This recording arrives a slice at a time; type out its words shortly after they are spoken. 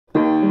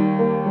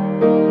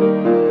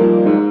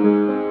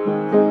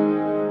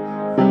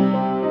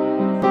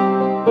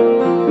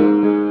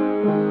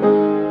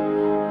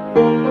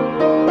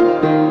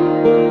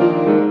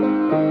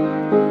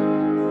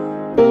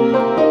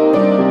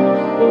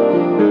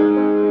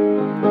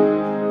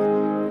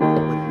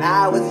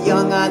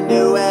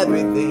knew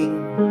everything.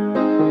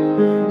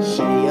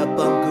 She a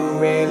punk who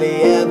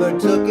rarely ever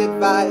took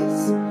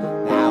advice.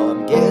 Now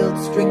I'm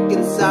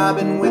guilt-stricken,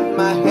 sobbing with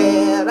my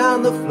head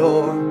on the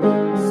floor.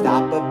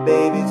 Stop a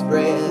baby's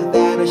breath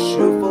and a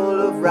shoe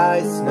full of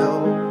rice.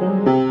 No,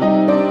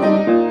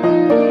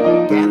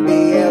 can't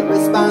be held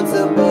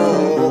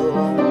responsible.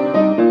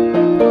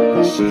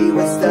 She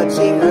was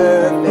touching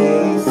her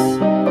face.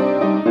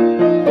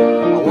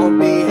 I won't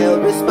be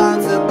held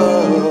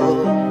responsible.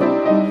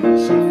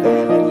 She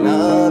fell in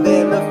love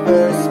in the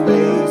first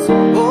place.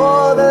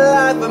 For the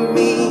life of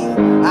me,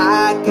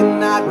 I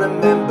cannot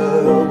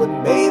remember what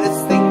made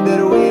us think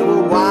that we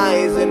were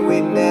wise and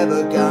we'd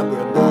never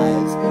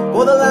compromise.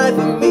 For the life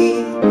of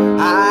me,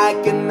 I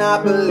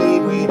cannot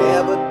believe we'd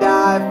ever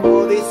die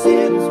for these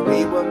sins.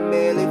 We were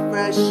merely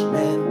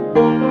freshmen.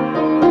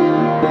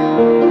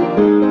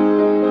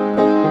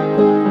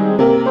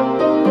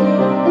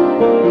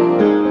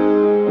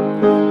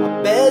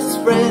 My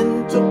best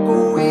friend took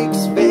a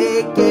week's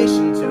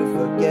vacation to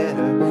forget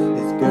her.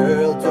 His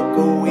girl took a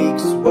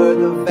week's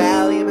worth of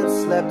Valium and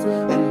slept.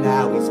 And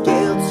now he's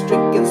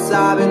guilt-stricken,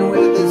 sobbing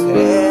with his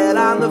head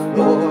on the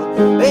floor.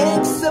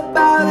 Thinks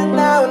about it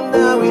now and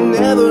now, he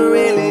never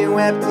really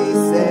wept, he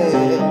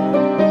said.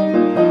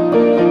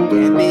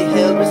 Can't be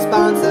held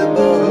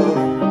responsible.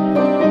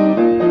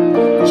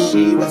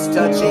 She was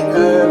touching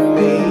her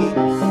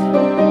face.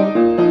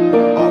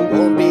 I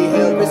won't be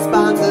held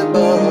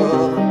responsible.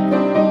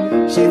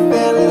 She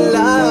fell in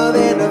love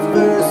in the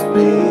first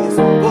place.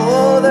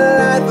 For the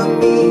life of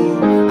me,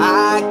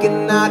 I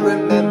cannot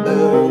remember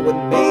what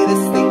made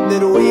us think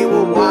that we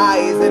were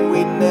wise and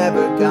we'd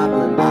never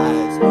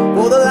compromise.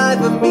 For the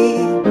life of me,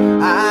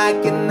 I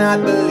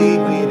cannot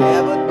believe we'd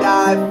ever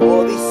die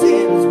for these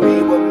sins.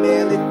 We were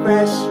merely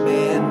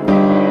freshmen.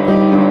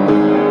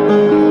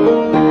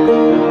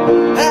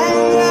 Hey,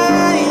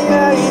 yeah,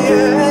 yeah,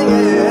 yeah,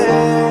 yeah.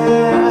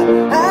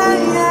 Hey,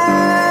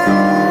 yeah.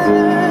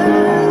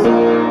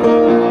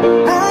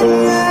 Hey,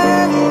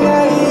 yeah,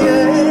 yeah,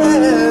 yeah.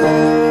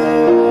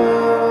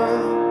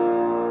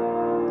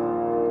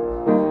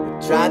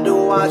 Tried to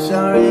wash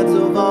our hands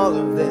of all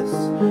of this.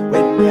 We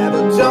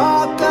never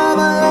talk of a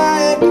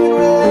life in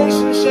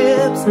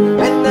relationships.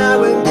 And now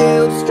we're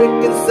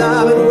guilt-stricken,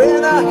 sobbing with